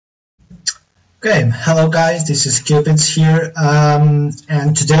Okay, hello guys, this is Cupidz here,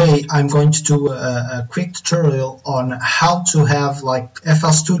 and today I'm going to do a quick tutorial on how to have like FL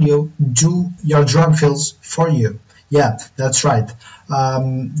Studio do your drum fills for you. Yeah, that's right.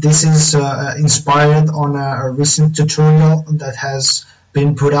 This is inspired on a recent tutorial that has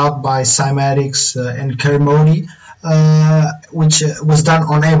been put out by Cymatics and Kermode, which was done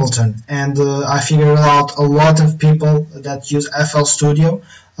on Ableton, and I figured out a lot of people that use FL Studio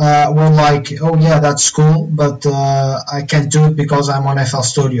were like, oh yeah, that's cool, but I can't do it because I'm on FL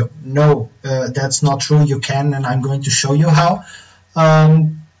Studio. No, that's not true. You can, and I'm going to show you how. I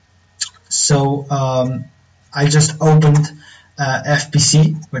just opened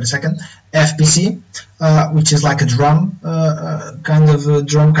FPC. Wait a second. FPC, which is like a drum kind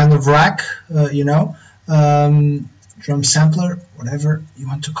of rack, drum sampler, whatever you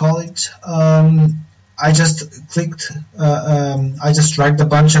want to call it. I just clicked, I just dragged a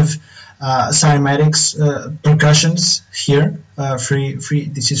bunch of Cymatics percussions here, free.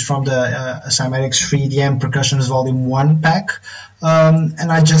 This is from the Cymatics Free EDM Percussions Volume 1 pack,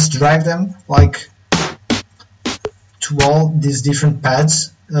 and I just dragged them like to all these different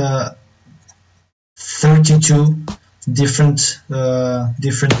pads, 32 different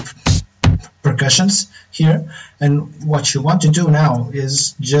percussions here. And what you want to do now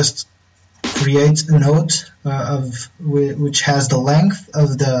is just create a note which has the length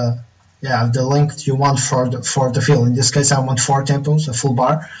of the length you want for the fill. In this case, I want 4 tempos, a full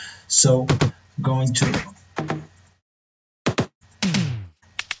bar. So I'm going to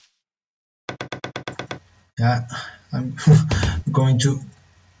I'm going to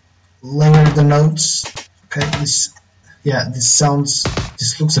layer the notes. Okay, this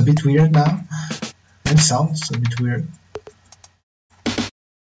looks a bit weird now. It sounds a bit weird.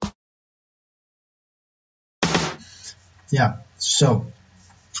 Yeah, so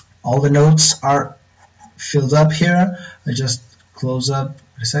all the notes are filled up here. I just close up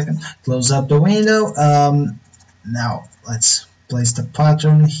the window. Now let's place the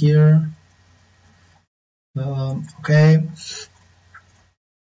pattern here. Okay.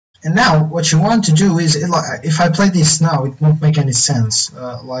 And now what you want to do is, if I play this now, it won't make any sense.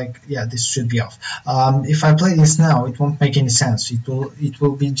 This should be off. If I play this now, it won't make any sense. It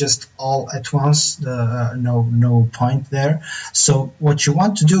will be just all at once. No point there. So what you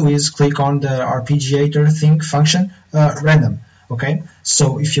want to do is click on the arpeggiator function, random. Okay.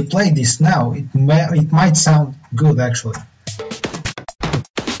 So if you play this now, it might sound good actually.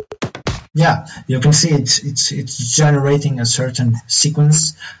 Yeah, you can see it's generating a certain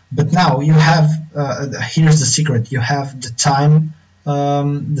sequence, but now you have here's the secret. You have the time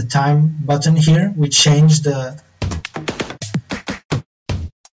button here, which changed the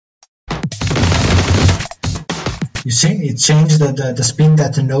it changed the speed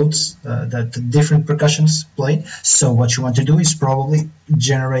that the notes that the different percussions play. So what you want to do is probably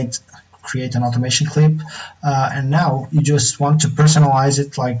create an automation clip, and now you just want to personalize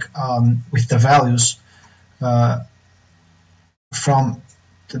it with the values from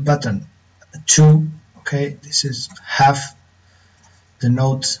the button to, okay, this is half the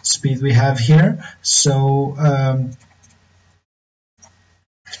note speed we have here, so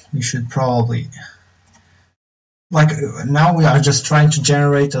we should probably, now we are just trying to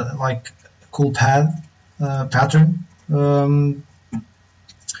generate a cool pattern.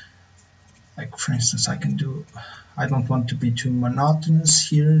 For instance, I don't want to be too monotonous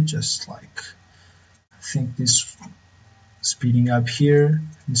here, just I think this speeding up here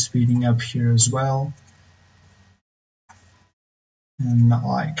and speeding up here as well. And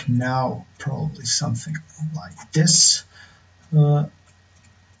now probably something like this.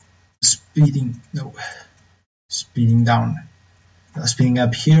 Speeding down. Speeding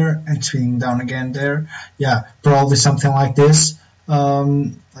up here and speeding down again there. Yeah, probably something like this.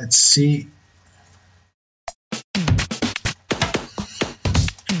 Let's see.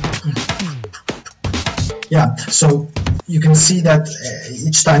 Yeah, so you can see that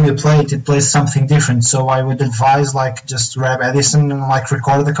each time you play it, it plays something different. So I would advise just grab Edison and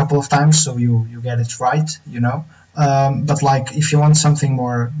record it a couple of times so you get it right, But if you want something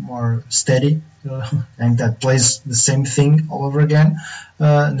more steady and that plays the same thing all over again,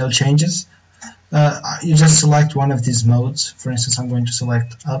 no changes, you just select one of these modes. For instance, I'm going to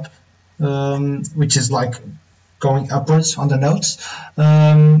select up, which is going upwards on the notes.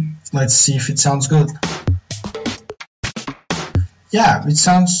 Let's see if it sounds good. Yeah, it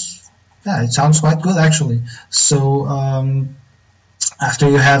sounds quite good actually. So after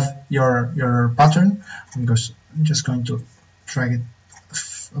you have your pattern, I'm just going to drag it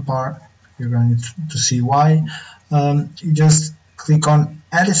a bar. You're going to see why. You just click on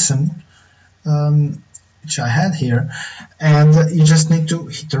Edison which I had here, and you just need to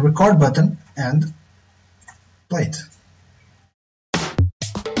hit the record button and play it.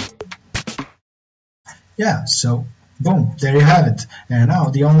 Yeah, so boom, there you have it. And now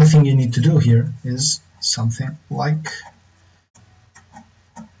the only thing you need to do here is something like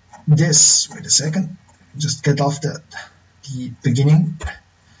this. Wait a second, just get off the beginning,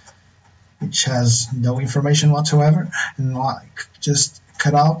 which has no information whatsoever, and like just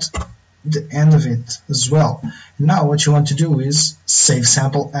cut out the end of it as well. Now what you want to do is save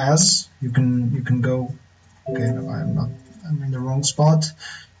sample as. You can go, okay, no, I'm in the wrong spot.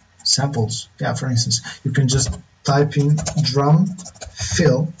 Samples, yeah, for instance, you can just type in drum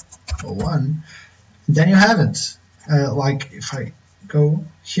fill 1, then you have it. Like if I go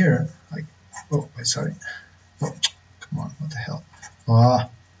here, like, oh, sorry, oh, come on, what the hell?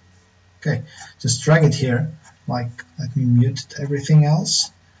 Okay, just drag it here. Like, let me mute everything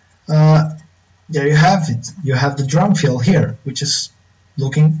else. There you have it. You have the drum fill here, which is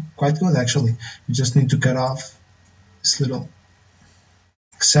looking quite good actually. You just need to cut off this little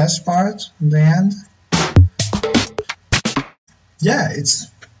excess part in the end. Yeah, it's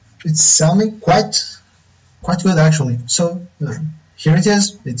sounding quite good actually. So here it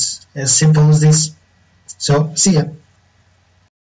is. It's as simple as this. So see ya.